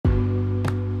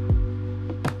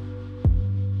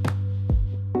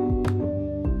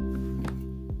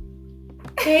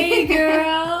Hey,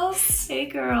 girls. Hey,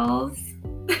 girls.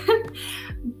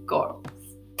 Girls.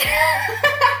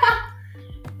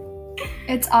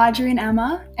 It's Audrey and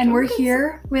Emma, and we're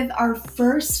here with our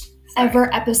first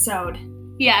ever episode.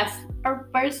 Yes, our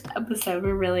first episode.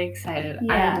 We're really excited.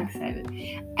 Yeah. I am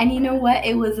excited. And you know what?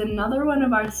 It was another one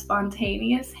of our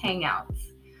spontaneous hangouts.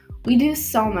 We do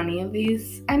so many of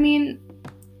these. I mean,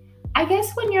 I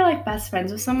guess when you're like best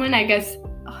friends with someone, I guess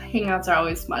hangouts are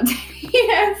always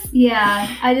spontaneous.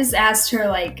 Yeah, I just asked her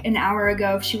like an hour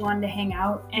ago if she wanted to hang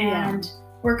out and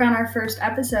work on our first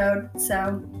episode.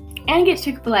 So, And get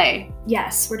Chick-fil-A.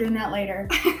 yes, we're doing that later.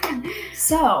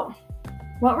 So,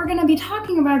 what we're going to be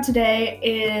talking about today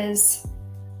is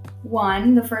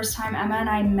the first time Emma and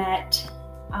I met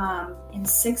in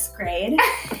 6th grade.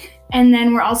 And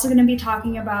then we're also going to be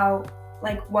talking about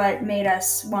like what made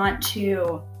us want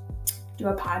to do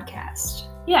a podcast.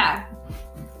 Yeah.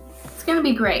 It's going to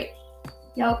be great.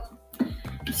 Yep.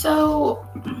 So,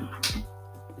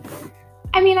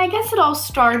 I mean, I guess it all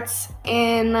starts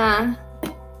in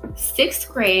 6th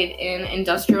grade in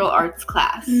industrial arts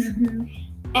class. Mm-hmm.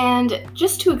 And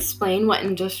just to explain what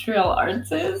industrial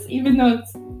arts is, even though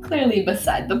it's clearly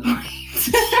beside the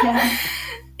point, Yeah.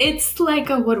 it's like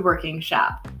a woodworking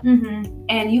shop. Mm-hmm.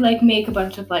 And you like make a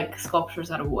bunch of like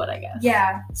sculptures out of wood, I guess.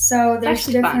 Yeah. So there's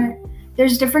actually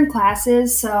different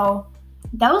classes. So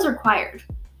That was required.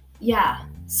 yeah.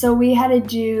 So we had to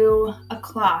do a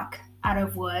clock out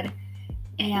of wood.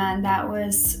 And that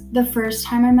was the first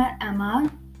time I met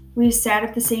Emma. We sat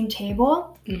at the same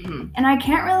table. Mm-hmm. And I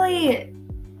can't really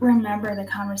remember the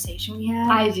conversation we had.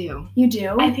 I do. You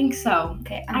do? I think so.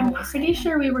 Okay. I'm pretty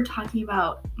sure we were talking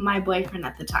about my boyfriend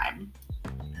at the time.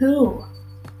 Who?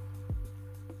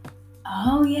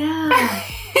 Oh, yeah.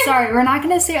 Sorry, we're not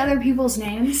going to say other people's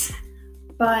names,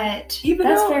 but Even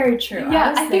that's though- very true.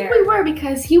 Yeah, I think we were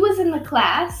because he was in the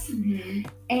class. Mm-hmm.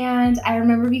 And I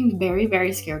remember being very,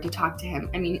 very scared to talk to him.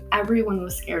 I mean, everyone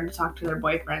was scared to talk to their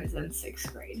boyfriends in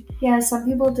 6th grade. Yeah, some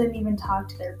people didn't even talk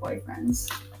to their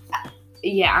boyfriends.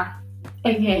 Yeah.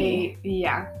 Like Okay,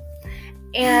 yeah.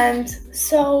 And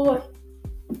so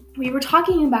we were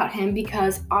talking about him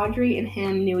because Audrey and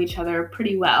him knew each other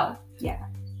pretty well. Yeah.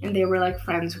 And they were like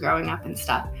friends growing up and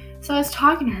stuff. So I was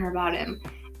talking to her about him.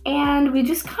 And we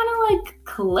just kind of like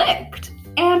clicked.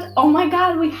 And oh my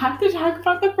god, we have to talk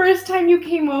about the first time you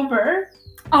came over.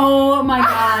 Oh my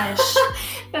gosh.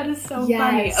 That is so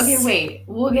Yes. funny. Okay, wait.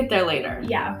 We'll get there later.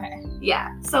 Yeah, okay. Yeah.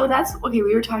 So we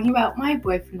were talking about my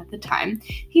boyfriend at the time.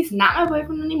 He's not my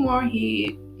boyfriend anymore.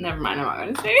 Never mind, I'm not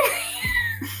going to say anything.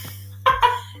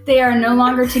 They are no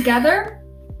longer together,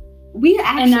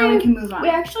 and now we can move on. We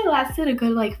actually lasted a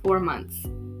good like 4 months.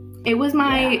 It was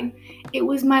my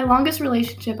longest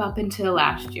relationship up until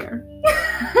last year.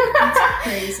 That's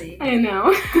crazy. I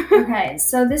know. Okay,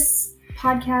 so this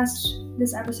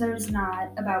episode is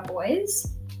not about boys.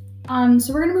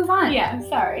 So we're gonna move on. Yeah,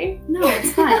 sorry. No,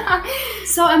 it's fine.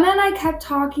 So Emma and I kept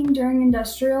talking during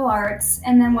industrial arts,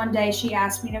 and then one day she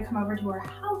asked me to come over to her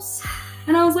house.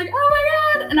 And I was like, oh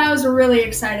my god! And I was really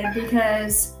excited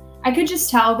because I could just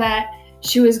tell that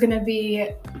she was gonna be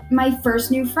my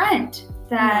first new friend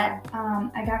that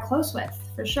I got close with,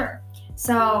 for sure.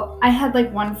 So I had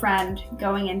like one friend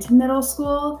going into middle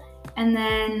school, and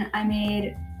then I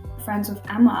made friends with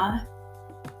Emma.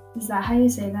 Is that how you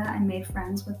say that? I made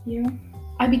friends with you?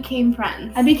 I became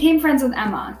friends. I became friends with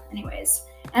Emma, anyways.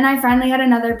 And I finally had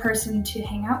another person to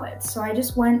hang out with. So I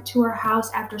just went to her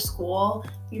house after school.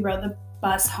 We rode the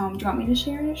bus home. Do you want me to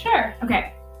share it? Sure.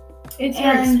 Okay. It's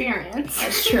your experience.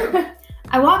 That's true.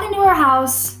 I walk into her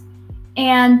house,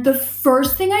 and the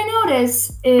first thing I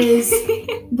notice is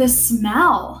the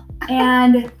smell.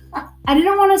 And I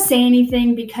didn't want to say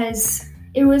anything because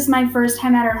it was my first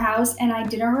time at her house, and I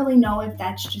didn't really know if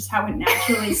that's just how it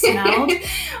naturally smelled.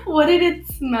 What did it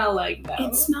smell like, though?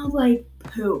 It smelled like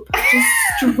poop. Just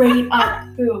straight up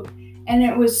poop. And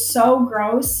it was so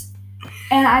gross.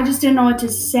 And I just didn't know what to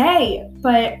say.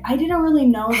 But I didn't really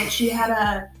know that she had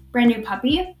a brand new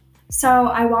puppy. So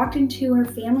I walked into her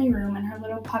family room, and her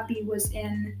little puppy was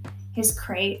in his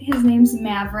crate. His name's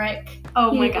Maverick.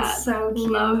 Oh my He god. is so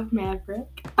cute. Love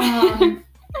Maverick.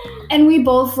 And we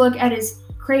both look at his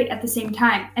crate at the same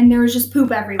time, and there was just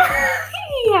poop everywhere.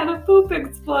 He had a poop And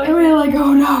explosion. we were like,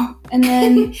 oh no. And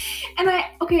then,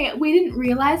 we didn't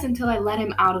realize until I let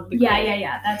him out of the crate.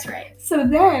 yeah, that's right. So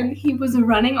then he was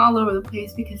running all over the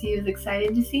place because he was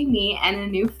excited to see me and a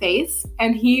new face,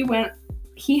 and he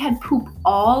had poop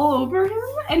all over him,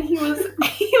 and he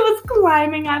was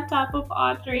climbing on top of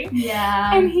Audrey.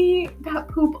 Yeah. And he got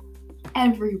poop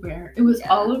everywhere. It was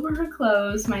all over her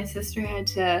clothes. My sister had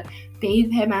to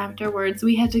bathe him afterwards.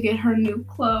 We had to get her new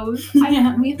clothes.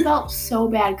 We felt so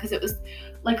bad because it was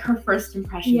like her first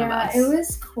impression of us. Yeah, it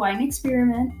was quite an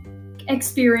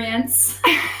experience.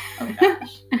 Oh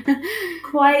gosh.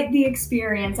 Quite the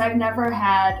experience. I've never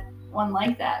had one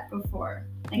like that before.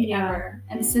 Like ever.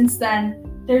 And since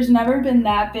then, there's never been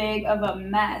that big of a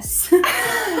mess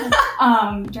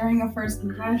during a first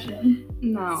impression.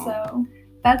 No. So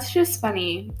that's just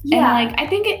funny. Yeah. And like I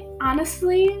think it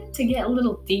honestly, to get a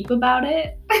little deep about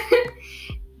it,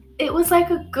 it was like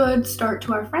a good start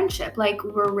to our friendship. Like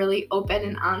we're really open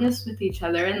and honest with each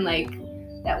other, and like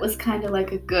that was kind of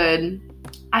like a good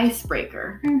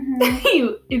icebreaker.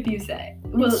 if you say.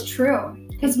 Well, it's true.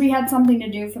 Because we had something to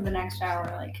do for the next hour,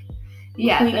 like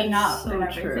cleaning up and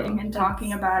everything, and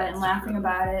talking about it and laughing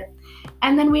about it.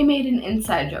 And then we made an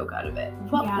inside joke out of it.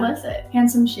 What was it?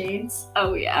 Handsome shades.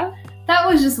 Oh yeah. That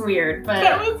was just weird, but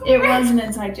it was an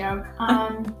inside joke.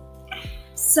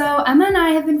 So Emma and I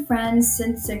have been friends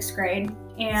since 6th grade,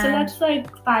 and so that's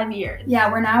like 5 years.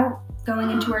 Yeah, we're now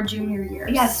going into our junior year.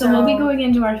 Yeah, so we'll be going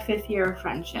into our 5th year of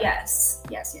friendship. Yes.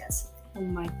 Oh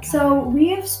my god. So we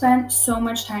have spent so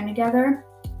much time together,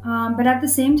 but at the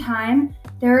same time,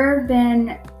 there have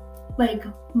been like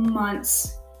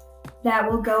months that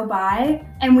will go by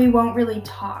and we won't really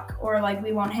talk, or like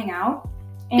we won't hang out.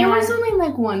 And there was only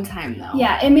like one time though.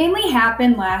 Yeah, it mainly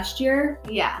happened last year.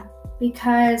 Yeah.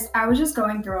 Because I was just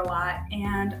going through a lot,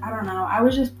 and I don't know, I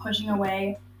was just pushing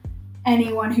away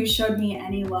anyone who showed me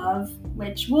any love,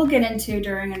 which we'll get into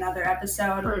during another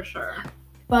episode. For sure.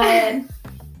 But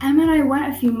Emma and I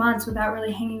went a few months without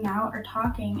really hanging out or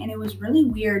talking, and it was really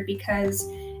weird because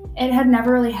it had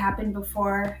never really happened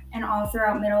before, and all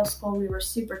throughout middle school we were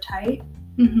super tight.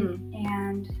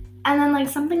 And then like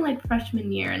something like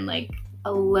freshman year and like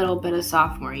a little bit of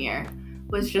sophomore year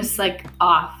was just like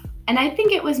off. And I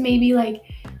think it was maybe like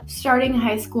starting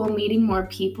high school, meeting more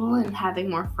people and having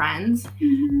more friends.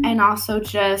 And also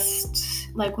just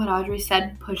like what Audrey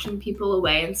said, pushing people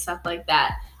away and stuff like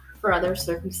that for other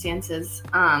circumstances.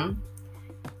 And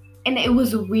it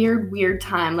was a weird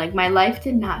time. Like my life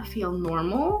did not feel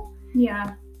normal.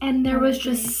 Yeah. And there was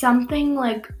just something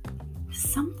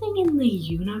in the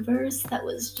universe that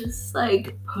was just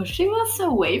like pushing us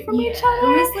away from each other. It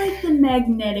was like the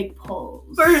magnetic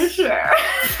poles. For sure.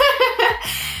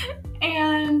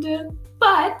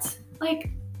 But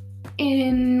like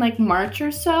in like March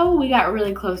or so, we got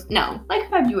really close. No, like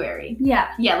February. Yeah,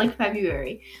 like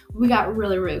February. We got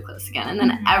really close again. And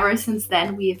then ever since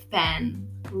then, we've been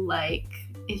like,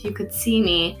 if you could see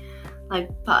me, like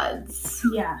buds.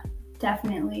 Yeah,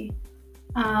 definitely.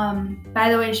 By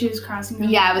the way, she was crossing her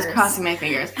fingers. I was crossing my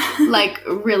fingers. Like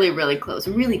really close,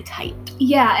 really tight.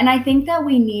 Yeah, and I think that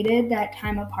we needed that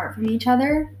time apart from each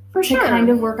other for sure to kind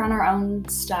of work on our own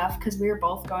stuff, because we were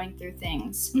both going through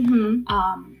things.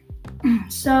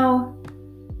 So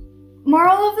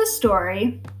moral of the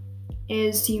story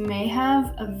is you may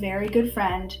have a very good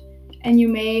friend and you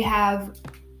may have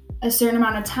a certain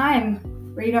amount of time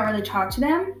where you don't really talk to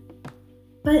them,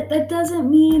 but that doesn't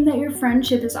mean that your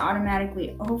friendship is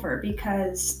automatically over,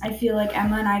 because I feel like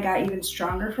Emma and I got even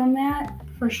stronger from that.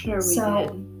 For sure we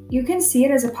did. You can see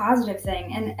it as a positive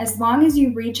thing, and as long as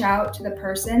you reach out to the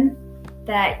person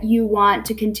that you want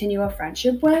to continue a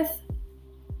friendship with,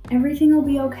 everything will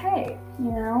be okay,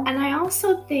 you know? And I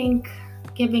also think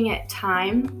giving it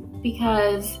time,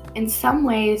 because in some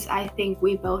ways I think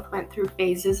we both went through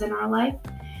phases in our life,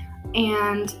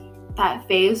 and that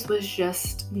phase was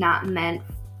just not meant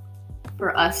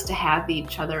for us to have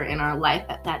each other in our life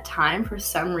at that time for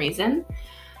some reason.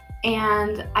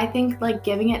 And I think like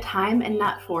giving it time and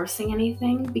not forcing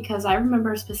anything, because I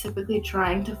remember specifically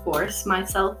trying to force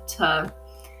myself to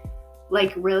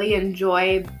like really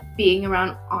enjoy being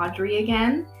around Audrey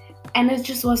again, and it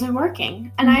just wasn't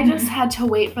working. And I just had to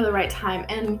wait for the right time.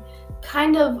 And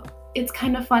it's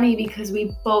kind of funny because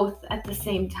we both at the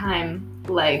same time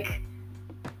like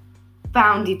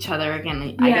found each other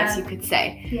again, I guess you could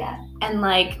say. Yeah. And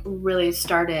like really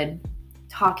started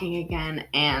talking again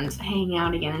and hanging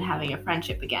out again and having a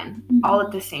friendship again, all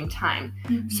at the same time.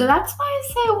 So that's why I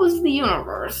say it was the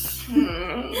universe.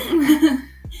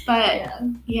 But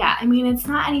yeah, I mean, it's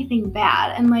not anything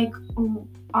bad. And like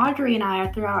Audrey and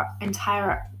I, throughout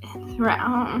our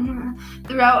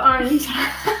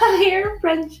entire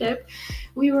friendship,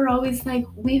 we were always like,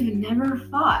 we've never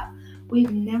fought.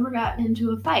 We've never gotten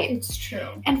into a fight. It's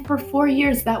true. And for 4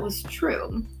 years, that was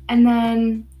true. And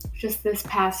then just this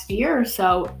past year or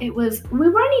so, we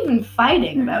weren't even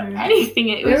fighting about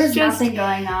anything. There was just nothing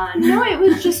going on. No, it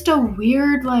was just a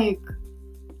weird, like,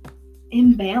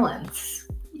 imbalance.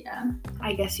 Yeah. Yeah.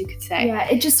 I guess you could say. Yeah,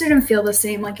 it just didn't feel the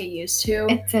same like it used to.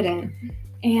 It didn't.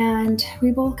 And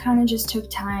we both kind of just took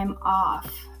time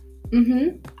off.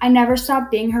 Mm-hmm. I never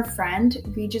stopped being her friend.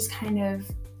 We just kind of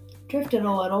drifted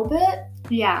a little bit.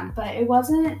 Yeah. But it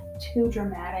wasn't too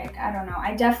dramatic. I don't know.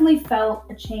 I definitely felt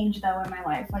a change, though, in my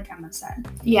life, like Emma said.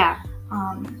 Yeah.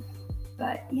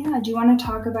 But, yeah, do you want to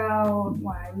talk about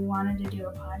why we wanted to do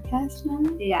a podcast now?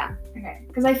 Yeah. Okay.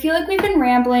 Because I feel like we've been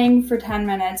rambling for 10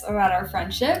 minutes about our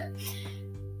friendship.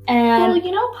 And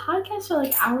well, podcasts are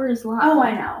like hours long. Oh,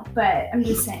 I know. But I'm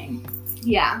just saying.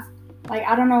 Yeah. Like,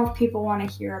 I don't know if people want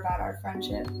to hear about our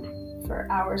friendship for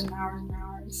hours and hours and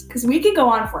hours. Because we could go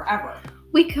on forever.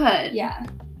 We could. Yeah.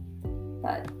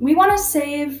 But we want to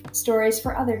save stories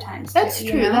for other times. That's too,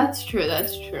 true. You know? That's true.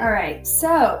 That's true. All right.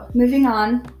 So, moving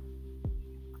on.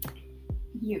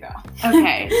 You go.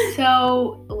 Okay.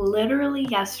 So, literally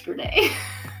yesterday,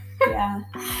 Yeah.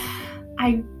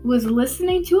 I was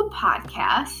listening to a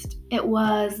podcast. It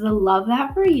was the Love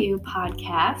That For You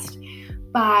podcast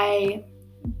by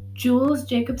Jules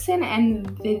Jacobson and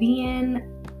Vivian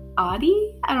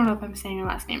Audi. I don't know if I'm saying her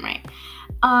last name right.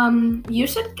 You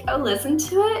should go listen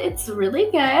to it. It's really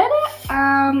good.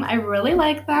 I really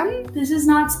like them. This is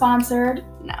not sponsored,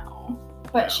 No.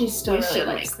 but she still We really should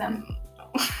likes like them.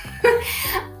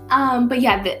 But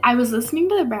yeah, I was listening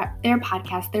to their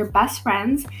podcast. They're best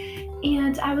friends.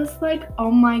 And I was like, oh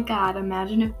my God,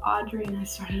 imagine if Audrey and I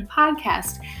started a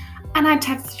podcast. And I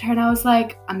texted her and I was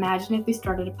like, imagine if we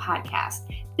started a podcast.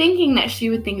 Thinking that she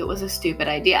would think it was a stupid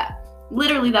idea.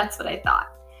 Literally, that's what I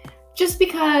thought. Just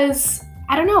because,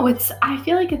 I don't know, I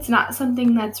feel like it's not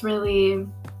something that's really, I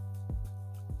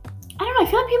don't know, I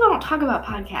feel like people don't talk about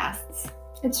podcasts.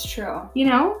 It's true. You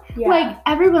know? Yeah. Like,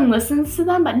 everyone listens to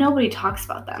them, but nobody talks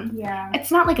about them. Yeah. It's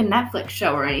not like a Netflix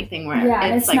show or anything where Yeah,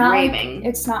 it's like not raving.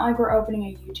 It's not like we're opening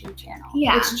a YouTube channel.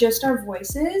 Yeah. It's just our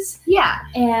voices. Yeah.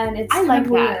 And it's I kind like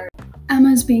of that. weird.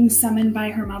 Emma's being summoned by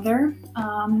her mother.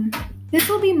 This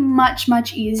will be much,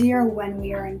 much easier when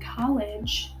we are in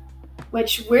college,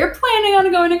 which we're planning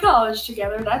on going to college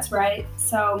together. That's right.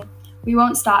 So we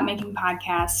won't stop making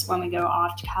podcasts when we go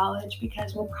off to college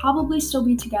because we'll probably still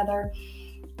be together.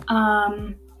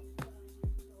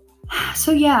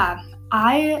 So yeah,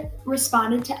 I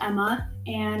responded to Emma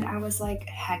and I was like,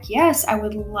 heck yes, I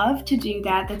would love to do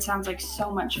that. That sounds like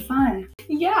so much fun.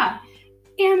 Yeah.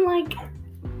 And like,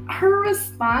 her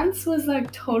response was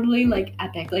like totally like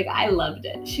epic. Like, I loved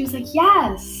it. She was like,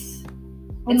 yes.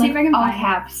 Let's see if I can all find it.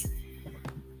 caps.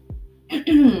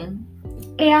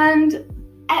 And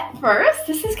at first,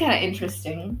 this is kind of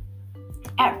interesting.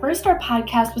 At first, our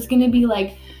podcast was going to be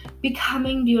like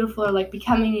becoming beautiful or like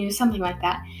becoming you, something like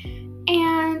that.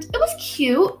 And it was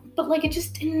cute, but like it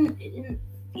just didn't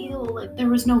feel like there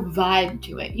was no vibe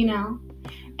to it, you know?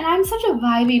 And I'm such a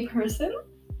vibey person.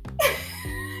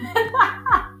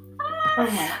 Oh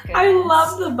my goodness. I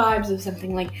love the vibes of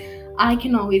something. Like, I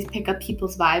can always pick up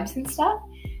people's vibes and stuff.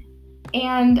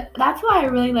 And that's why I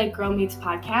really like Girl Meets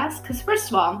Podcast. Because first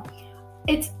of all,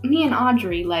 it's me and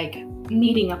Audrey, like,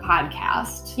 meeting a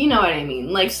podcast. You know what I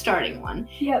mean? Like, starting one.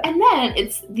 Yep. And then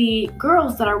it's the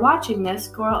girls that are watching this,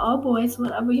 girl or boys,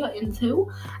 whatever you're into,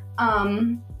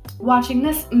 watching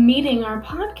this, meeting our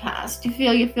podcast. You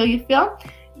feel? You feel?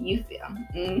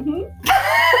 Mm-hmm.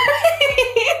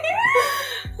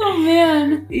 Oh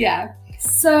man. Yeah.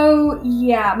 So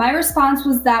yeah, my response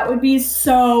was that would be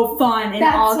so fun in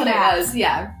all That's what caps. it was,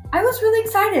 yeah. I was really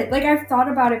excited. Like, I've thought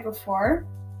about it before,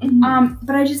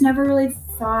 but I just never really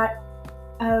thought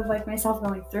of like myself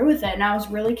going through with it, and I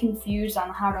was really confused on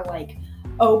how to like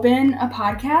open a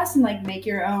podcast and like make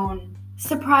your own.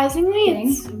 Surprisingly, thing.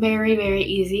 it's very, very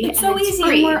easy. It's so easy,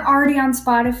 free. and we're already on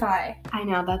Spotify. I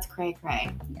know, that's cray.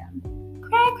 Yeah.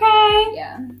 Cray.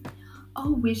 Yeah.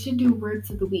 Oh, we should do words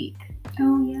of the week.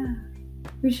 Oh yeah.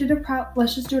 We should have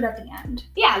let's just do it at the end.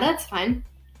 Yeah, that's fine.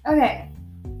 Okay.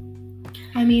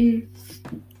 I mean,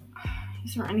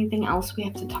 is there anything else we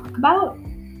have to talk about?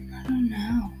 I don't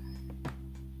know.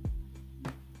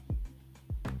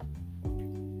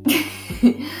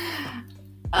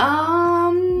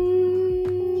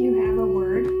 Do you have a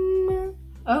word?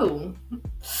 Oh.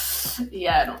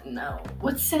 Yeah, I don't know.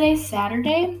 What's today?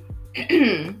 Saturday?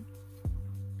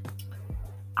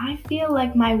 I feel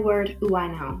like my word, ooh, I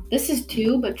know. This is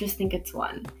two, but just think it's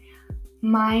one.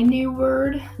 My new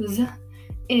word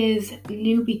is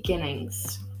new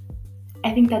beginnings.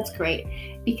 I think that's great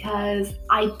because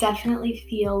I definitely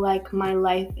feel like my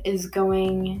life is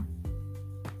going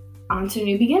on to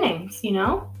new beginnings, you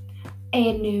know?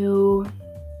 A new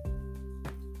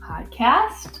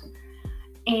podcast,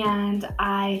 and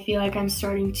I feel like I'm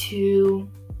starting to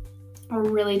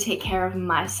really take care of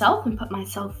myself and put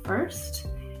myself first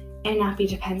and not be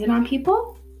dependent on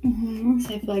people. Mm-hmm.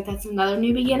 So I feel like that's another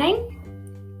new beginning.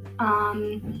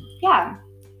 Yeah,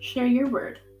 share your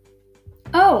word.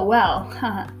 Oh, well,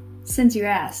 since you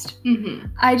asked. Mm-hmm.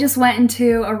 I just went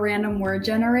into a random word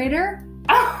generator,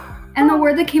 and the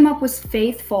word that came up was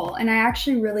faithful, and I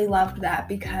actually really loved that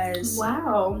because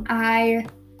Wow. I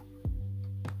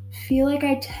feel like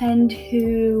I kind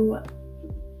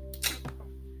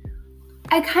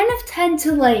of tend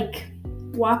to like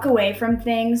walk away from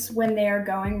things when they are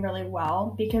going really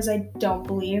well because I don't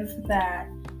believe that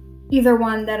either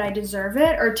one, that I deserve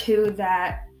it, or two,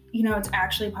 that, you know, it's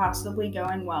actually possibly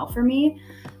going well for me.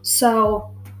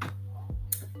 So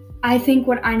I think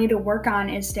what I need to work on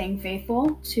is staying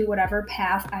faithful to whatever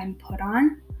path I'm put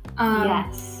on.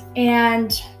 Yes.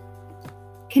 And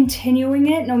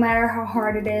continuing it no matter how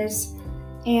hard it is,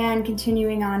 and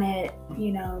continuing on it,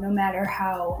 you know, no matter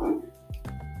how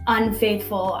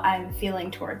unfaithful I'm feeling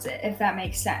towards it, if that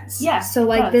makes sense. Yeah. So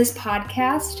like this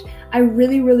podcast, I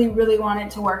really, really, really want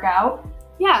it to work out.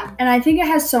 Yeah. And I think it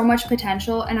has so much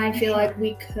potential, and I feel like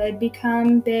we could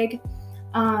become big.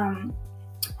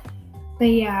 But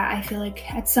yeah, I feel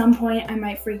like at some point I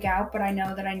might freak out, but I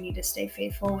know that I need to stay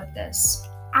faithful with this.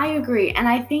 I agree. And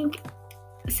I think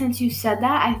since you said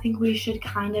that, I think we should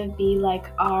kind of be like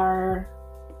our,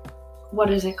 what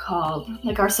is it called?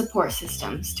 Like our support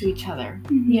systems to each other.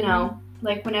 Mm-hmm. You know,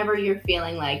 like whenever you're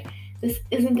feeling like this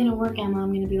isn't going to work, Emma, I'm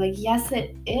going to be like, yes,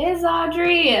 it is,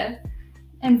 Audrey.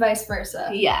 And vice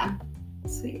versa. Yeah.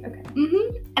 Sweet, okay.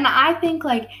 Mm-hmm. And I think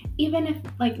like even if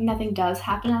like nothing does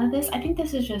happen out of this, I think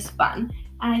this is just fun.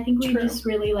 And I think we True. just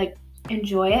really like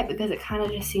enjoy it because it kind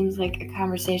of just seems like a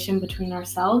conversation between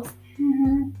ourselves.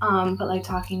 Mm-hmm. But like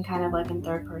talking kind of like in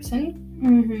third person.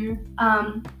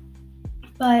 Mm-hmm.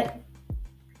 But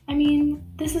I mean,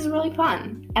 this is really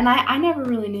fun. And I never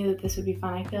really knew that this would be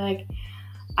fun. I feel like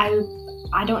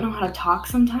I don't know how to talk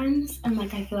sometimes, and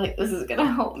like I feel like this is gonna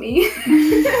help me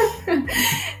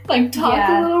like talk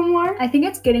a little more. I think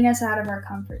it's getting us out of our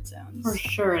comfort zones. For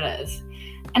sure it is.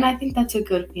 And I think that's a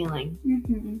good feeling.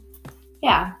 Mm-hmm.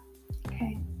 Yeah.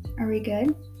 Okay. Are we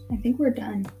good? I think we're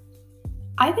done.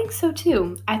 I think so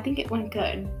too. I think it went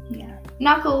good. Yeah.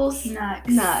 Knuckles.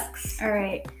 Nux. All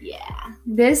right. Yeah.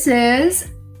 This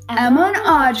is Emma and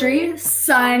Audrey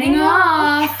signing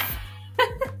off.